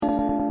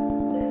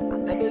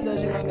That bitch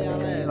said she love me, I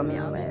laugh. Love me,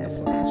 I laugh.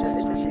 That bitch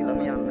said she love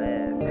me, I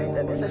laugh.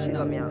 That bitch said she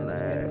love me, I laugh.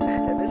 That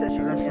bitch said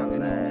she love me, I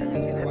laugh.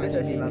 That bitch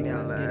said she love me, I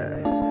laugh.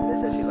 That bitch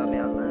said she love me,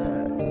 I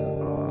laugh.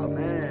 Oh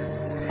man.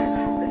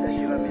 Bitch said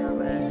she love me, I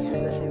laugh.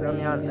 Bitch said she love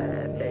me, I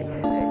laugh. Hey,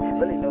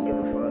 really don't give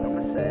a fuck. I'm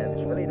a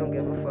savage. Really don't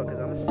give a fuck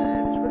 'cause I'm a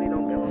savage. Really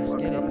don't give a fuck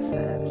 'cause I'm a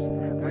savage.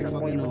 Right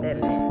fucking on, man.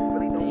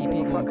 The EP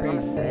going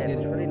crazy. Let's get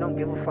it. Really don't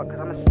give a fuck 'cause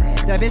I'm a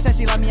savage. That bitch said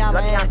she love me, I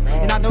laugh.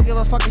 And I don't give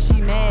a fuck if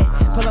she mad.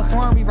 Pull up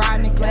foreign, we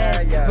riding in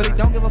class. Really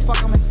don't give a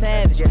fuck, I'm a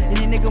savage.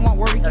 Any nigga want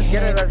where we can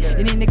have it.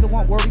 Any nigga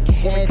want where we can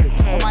have it.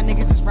 All my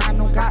niggas is riding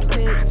on got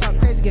pigs. Talk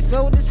crazy, get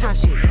filled with this hot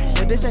shit.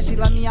 That bitch said she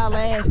love me, I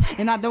laugh.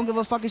 And I don't give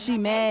a fuck if she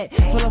mad.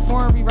 Pull up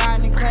foreign, we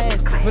riding in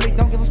class. Really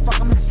don't give a fuck,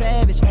 I'm a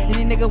savage.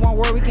 Any nigga want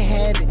where we can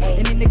have it.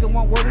 Any nigga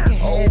want where we can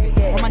have it.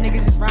 All my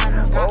niggas is riding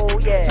on got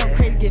pigs. Talk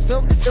crazy, get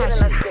filled with this hot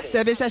shit.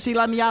 That bitch said she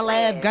love me, I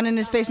laugh. Gun in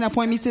his face, now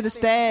point me to the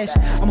stash.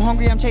 I'm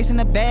hungry, I'm chasing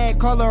the bag.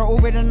 Call her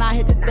Uber, then I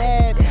hit the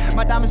dab.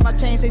 My diamonds, my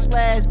chains, they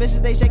splash.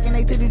 Bitches, they shaking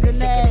they titties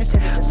and ass.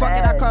 Fuck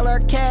it, I call her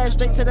a cab.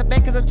 Straight to the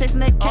bank, 'cause I'm chasing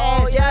that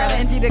cash. Gotta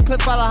empty the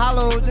clip, follow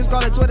hollow. Just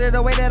call it Twitter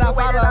the way that I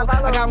follow.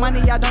 I got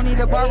money, I don't need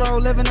to borrow.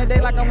 Living the day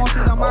like I won't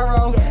see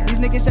tomorrow. These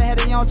niggas should have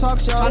their own talk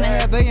show. Tryna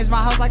have billions, my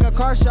house like a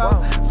car show.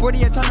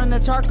 40 a ton on the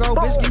charcoal.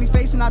 Bitch, give me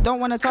face and I don't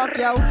wanna talk,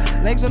 yo.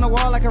 Legs on the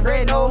wall like a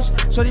red nose.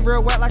 Shorty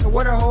real wet like a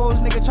water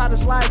hose. Nigga try to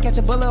slide, catch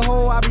a bullet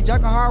hole. I be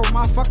jugging hard with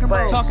my fucking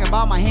bro. Talking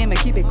about my hammer,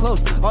 keep it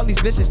close. All these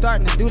bitches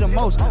starting to do the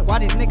most. Why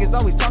these niggas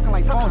always talking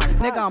like phones?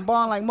 Nigga, I'm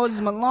ballin' like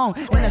Moses Malone.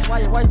 And that's why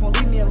your wife won't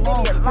leave me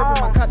alone. Purple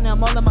my cup, now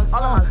I'm all in my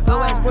zone.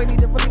 Little ass boy need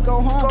to really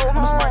go home.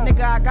 I'm a smart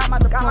nigga, I got my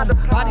diploma.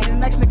 Body the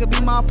next nigga be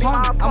my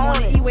opponent. I'm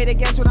on the E-way to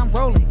guess what I'm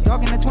rolling.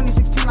 Dog in the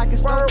 2016 like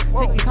it's stolen.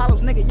 Take these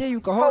hollows, nigga, yeah, you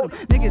can hold them.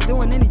 Niggas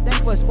doing anything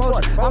for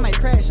exposure. I might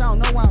crash, I don't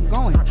know where I'm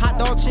going. Hot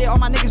dog shit, all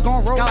my niggas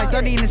gon' roll. Got like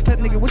 30 in this clip,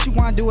 nigga, what you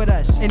wanna do with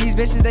us? And these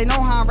bitches, they know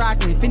how I'm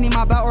rockin'. Finny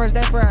my belt or is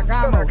that for a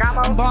gamo?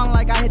 I'm ballin'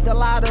 like I hit the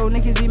lotto.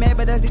 Niggas be mad,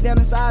 but that's deep down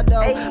inside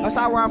though.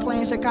 Outside where I'm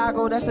playing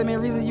Chicago, that's the main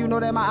reason you know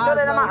that my eyes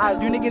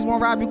low. You niggas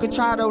won't rob, you could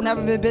try though.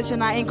 Never been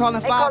bitchin', I ain't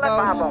callin'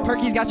 5-0.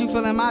 Perky's got you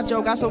feelin'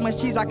 macho. Got so much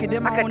cheese, I could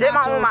dip my own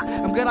nachos.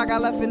 I'm good, I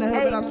got left in the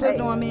hood, but I'm still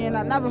doing me, and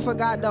I never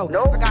forgot though.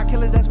 I got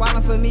killers that's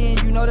wildin' for me,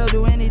 and you know they'll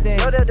do anything.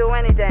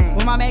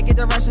 When my man get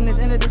the rushing, it's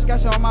in the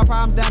discussion, all my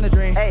problems down the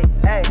drain.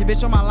 Your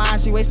bitch on my line,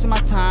 she wasting my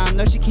time.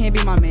 No, she can't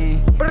be my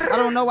man. I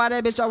don't know why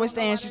that bitch always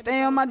staying. She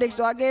stay on my dick,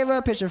 so I gave her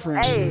a picture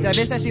frame. That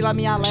bitch said she love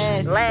me, I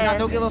laugh. And I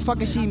don't give a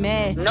fuck if she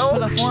mad.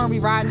 Pull up foreign, we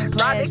riding in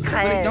class.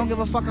 Really don't give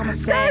a fuck, I'm a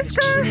savage.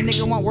 Any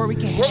nigga want where we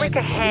can have it.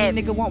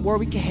 Any nigga want where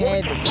we can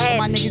have it. All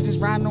my niggas is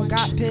riding on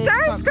got pigs.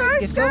 Talk crazy,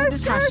 get filled with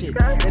this hot shit.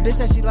 That bitch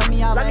said she love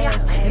me, I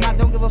laugh. And I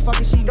don't give a fuck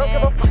if she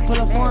mad. Pull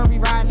up foreign, we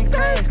riding in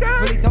class.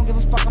 Really don't give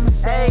a fuck, I'm a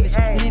savage.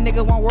 Any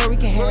nigga want where we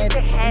can have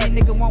it.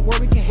 Any nigga want where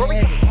we can have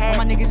it. All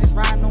my niggas is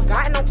riding on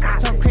got pigs.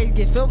 Talk crazy,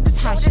 get filled with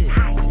this hot shit.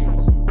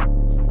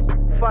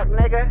 Fuck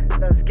nigga,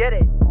 let's get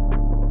it.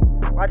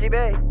 YGB.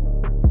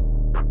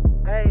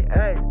 Hey,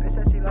 bitch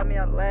said she love me,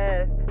 I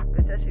laugh.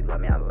 Bitch said she love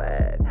me, I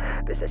laugh.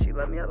 Bitch said she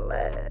love me, I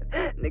laugh.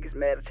 Niggas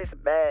mad, I chase a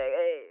bag,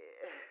 hey.